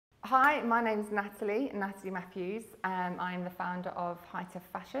Hi, my name is Natalie Matthews. I'm the founder of Height of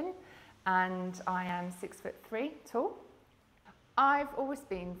Fashion and I am 6'3" tall. I've always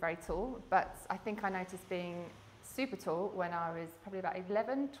been very tall, but I think I noticed being super tall when I was probably about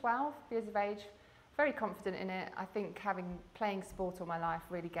 11, 12 years of age. Very confident in it. I think playing sport all my life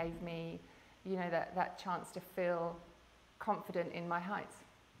really gave me, that chance to feel confident in my height.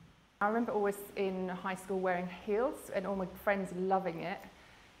 I remember always in high school wearing heels and all my friends loving it.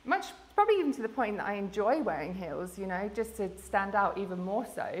 Probably even to the point that I enjoy wearing heels, just to stand out even more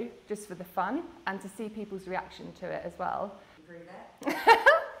so, just for the fun and to see people's reaction to it as well. Prove it.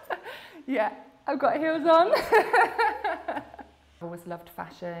 Yeah, I've got heels on. I've always loved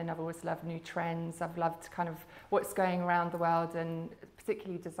fashion, I've always loved new trends, I've loved kind of what's going around the world and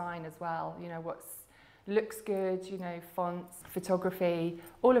particularly design as well, what looks good, fonts, photography,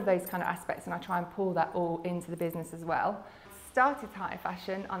 all of those kind of aspects, and I try and pull that all into the business as well. Started Height of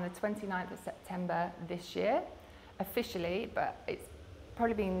Fashion on the 29th of September this year, officially, but it's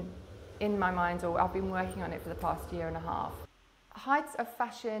probably been in my mind, or I've been working on it for the past year and a half. Height of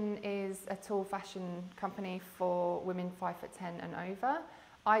Fashion is a tall fashion company for women 5'10" and over.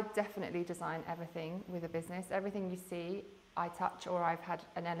 I definitely design everything with a business. Everything you see, I touch or I've had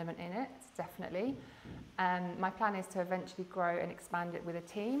an element in it, definitely. My plan is to eventually grow and expand it with a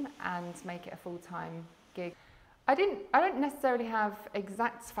team and make it a full-time gig. I don't necessarily have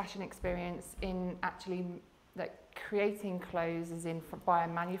exact fashion experience in actually creating clothes as in by a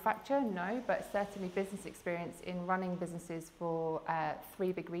manufacturer, no, but certainly business experience in running businesses for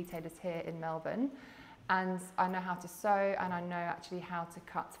 3 big retailers here in Melbourne. And I know how to sew and I know actually how to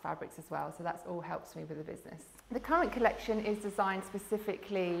cut fabrics as well, so that's all helps me with the business. The current collection is designed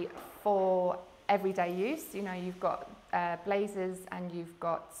specifically for everyday use. You've got blazers and you've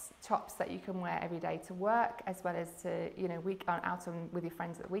got tops that you can wear every day to work, as well as to out with your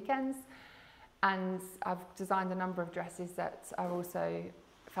friends at the weekends. And I've designed a number of dresses that are also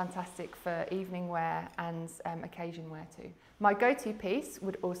fantastic for evening wear and occasion wear too. My go-to piece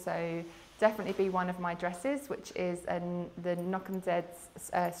would also definitely be one of my dresses, which is the Knock 'em Dead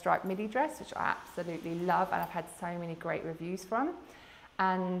striped midi dress, which I absolutely love and I've had so many great reviews from.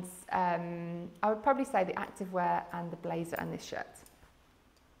 And I would probably say the activewear and the blazer and this shirt.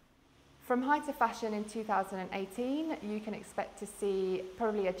 From Height of Fashion in 2018, you can expect to see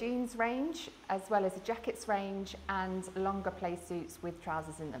probably a jeans range, as well as a jackets range and longer play suits with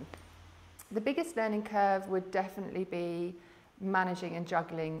trousers in them. The biggest learning curve would definitely be managing and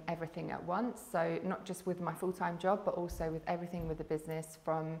juggling everything at once. So not just with my full-time job, but also with everything with the business,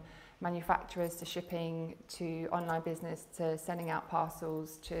 from manufacturers to shipping to online business to sending out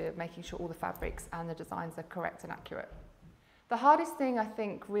parcels to making sure all the fabrics and the designs are correct and accurate. The hardest thing I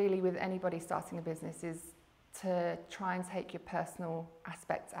think really with anybody starting a business is to try and take your personal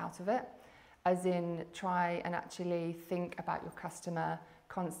aspects out of it, as in try and actually think about your customer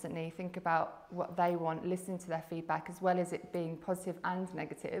constantly, think about what they want, listen to their feedback, as well as it being positive and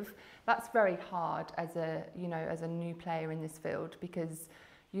negative. That's very hard as a new player in this field, because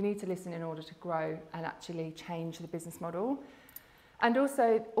you need to listen in order to grow and actually change the business model. And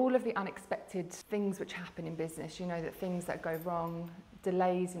also all of the unexpected things which happen in business, that things that go wrong,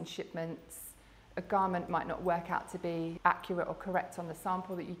 delays in shipments, a garment might not work out to be accurate or correct on the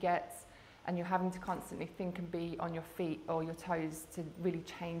sample that you get, and you're having to constantly think and be on your feet or your toes to really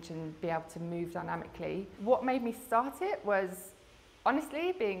change and be able to move dynamically. What made me start it was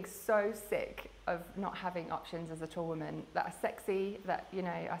honestly being so sick of not having options as a tall woman that are sexy, that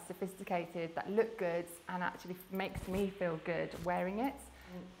are sophisticated, that look good and actually makes me feel good wearing it.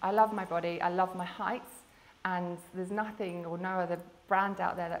 I love my body, I love my height, and there's nothing or no other brand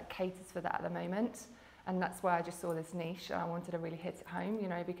out there that caters for that at the moment. And that's why I just saw this niche and I wanted to really hit it home,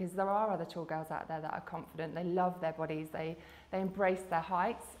 because there are other tall girls out there that are confident, they love their bodies, they embrace their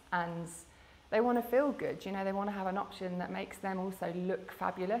heights, and they want to feel good, they want to have an option that makes them also look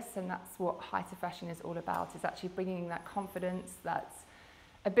fabulous, and that's what Height of Fashion is all about. It's actually bringing that confidence, that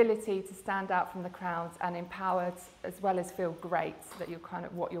ability to stand out from the crowds and empowered, as well as feel great that you're kind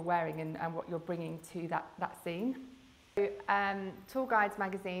of what you're wearing and what you're bringing to that scene. Tall Guides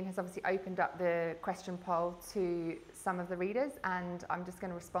magazine has obviously opened up the question poll to some of the readers, and I'm just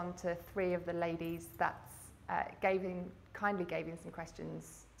going to respond to 3 of the ladies that kindly gave in some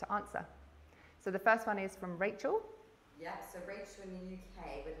questions to answer. So the first one is from Rachel. Yeah, so Rachel in the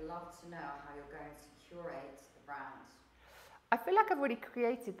UK would love to know how you're going to curate the brand. I feel like I've already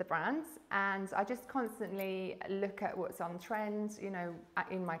created the brand, and I just constantly look at what's on trend,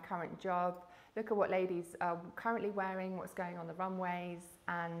 in my current job, look at what ladies are currently wearing, what's going on the runways,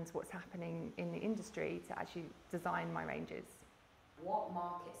 and what's happening in the industry to actually design my ranges. What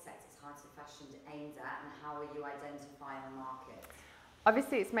market sectors high to fashion aimed at, and how are you identifying the market?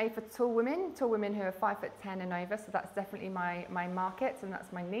 Obviously, it's made for tall women who are 5'10" and over, so that's definitely my market and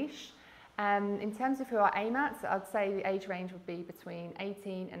that's my niche. In terms of who I aim at, so I'd say the age range would be between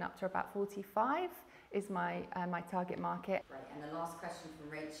 18 and up to about 45 is my target market. Right, and the last question from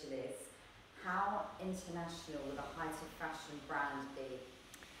Rachel is, how international will the high to fashion brand be?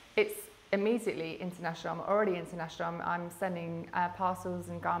 It's immediately international. I'm already international. I'm sending parcels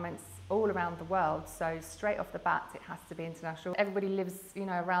and garments all around the world, so straight off the bat it has to be international. Everybody lives, you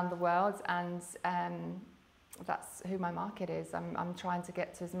know, around the world, and that's who my market is. I'm trying to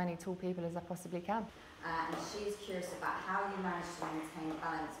get to as many tall people as I possibly can. And she's curious about how you manage to maintain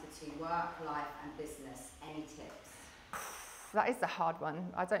balance between work, life and business. Any tips? That is a hard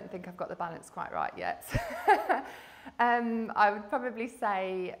one. I don't think I've got the balance quite right yet. I would probably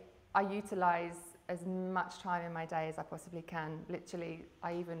say I utilise as much time in my day as I possibly can. Literally,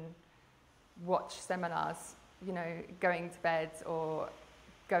 I even watch seminars, you know, going to bed or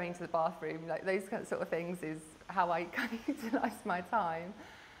going to the bathroom, like those kind of sort of things is how I kind of utilise my time.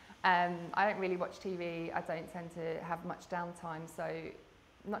 I don't really watch TV, I don't tend to have much downtime, so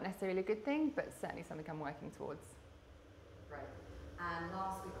not necessarily a good thing, but certainly something I'm working towards. Great. And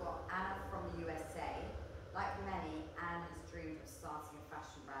last we've got Anna from the USA. Like many, Anne has dreamed of starting a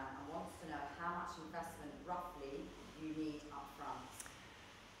fashion brand and wants to know how much investment roughly you need up front.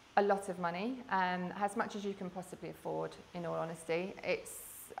 A lot of money, as much as you can possibly afford, in all honesty.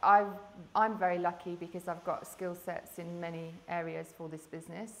 I'm very lucky because I've got skill sets in many areas for this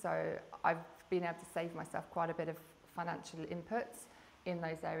business, so I've been able to save myself quite a bit of financial inputs in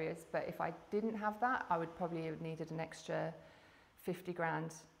those areas, but if I didn't have that, I would probably have needed an extra 50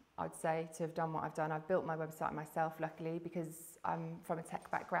 grand, I'd say, to have done what I've done. I've built my website myself, luckily, because I'm from a tech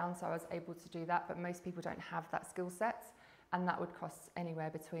background, so I was able to do that, but most people don't have that skill set, and that would cost anywhere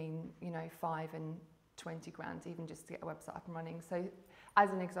between, you know, 5 and 20 grand even just to get a website up and running. So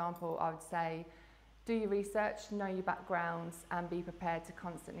as an example, I would say do your research, know your backgrounds, and be prepared to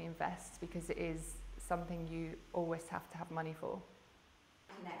constantly invest, because it is something you always have to have money for.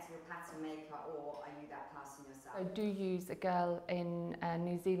 Connect with a pattern maker, or are you that person yourself? I do use a girl in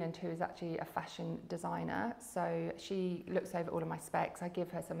New Zealand who is actually a fashion designer, so she looks over all of my specs. I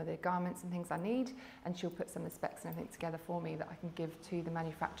give her some of the garments and things I need, and she'll put some of the specs and everything together for me that I can give to the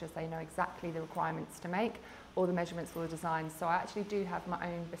manufacturers. They know exactly the requirements to make, all the measurements for the designs. So I actually do have my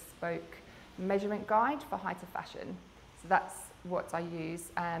own bespoke measurement guide for high to fashion. So that's what I use,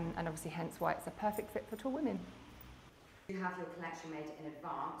 and obviously hence why it's a perfect fit for tall women. Do you have your collection made in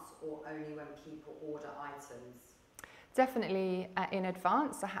advance, or only when people order items? Definitely in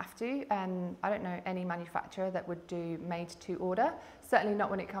advance, I have to. I don't know any manufacturer that would do made to order, certainly not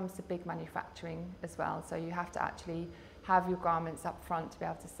when it comes to big manufacturing as well. So you have to actually have your garments up front to be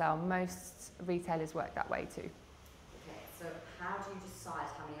able to sell. Most retailers work that way too. Okay, so how do you decide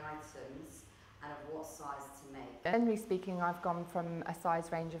how many items and of what size to make? Generally speaking, I've gone from a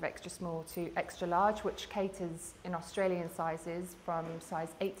size range of extra small to extra large, which caters in Australian sizes from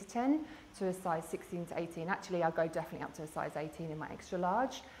size 8 to 10 to a size 16 to 18. Actually, I'll go definitely up to a size 18 in my extra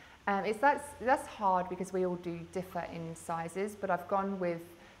large. That's hard because we all do differ in sizes, but I've gone with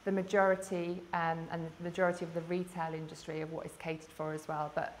the majority and the majority of the retail industry of what is catered for as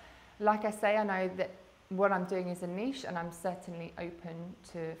well. But like I say, I know that what I'm doing is a niche, and I'm certainly open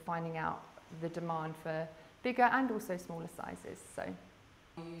to finding out the demand for bigger and also smaller sizes. So,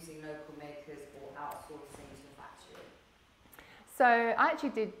 are you using local makers or outsourcing to the factory? So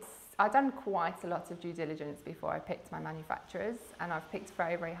I've done quite a lot of due diligence before I picked my manufacturers, and I've picked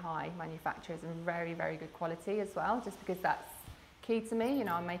very, very high manufacturers and very, very good quality as well, just because that's key to me. You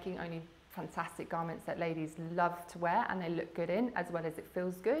know, I'm making only fantastic garments that ladies love to wear and they look good in, as well as it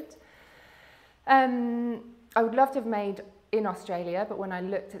feels good. I would love to have made in Australia, but when I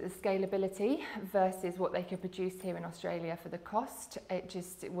looked at the scalability versus what they could produce here in Australia for the cost,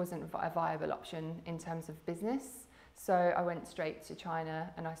 it wasn't a viable option in terms of business. So I went straight to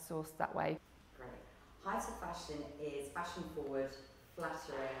China and I sourced that way. Great. High to fashion is fashion forward,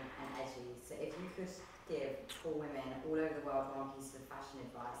 flattering and edgy. So if you could give tall women all over the world one piece of fashion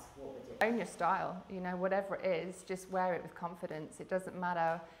advice, what would it be? Own your style, you know, whatever it is, just wear it with confidence. It doesn't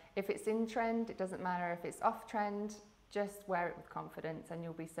matter if it's in trend, it doesn't matter if it's off trend, just wear it with confidence and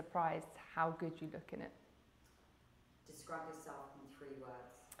you'll be surprised how good you look in it. Describe yourself in 3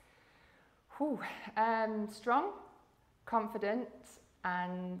 words. Strong, confident,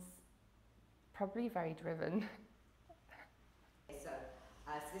 and probably very driven. Okay, so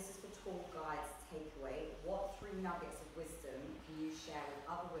this is for Tall Guides takeaway. What 3 nuggets of wisdom can you share with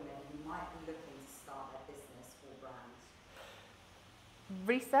other women who might be looking to start their business or brand?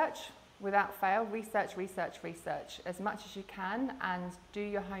 Research, without fail, research, research, research as much as you can, and do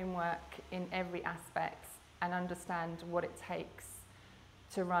your homework in every aspect and understand what it takes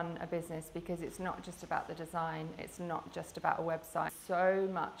to run a business, because it's not just about the design, it's not just about a website. So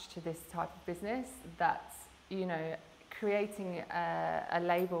much to this type of business that, you know, creating a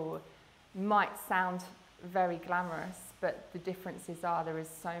label might sound very glamorous, but the differences are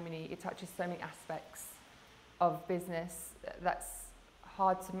it touches so many aspects of business that's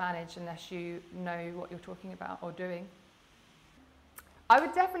hard to manage unless you know what you're talking about or doing. I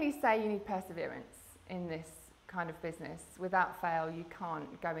would definitely say you need perseverance in this kind of business. Without fail, you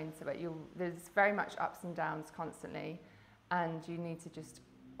can't go into it. There's very much ups and downs constantly, and you need to just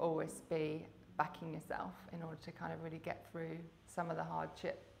always be backing yourself in order to kind of really get through some of the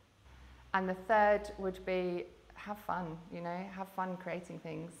hardship. And the third would be have fun, you know, have fun creating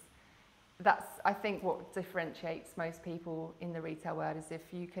things. That's, I think, what differentiates most people in the retail world, is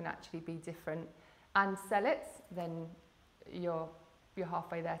if you can actually be different and sell it, then you're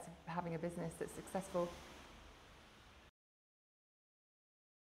halfway there to having a business that's successful.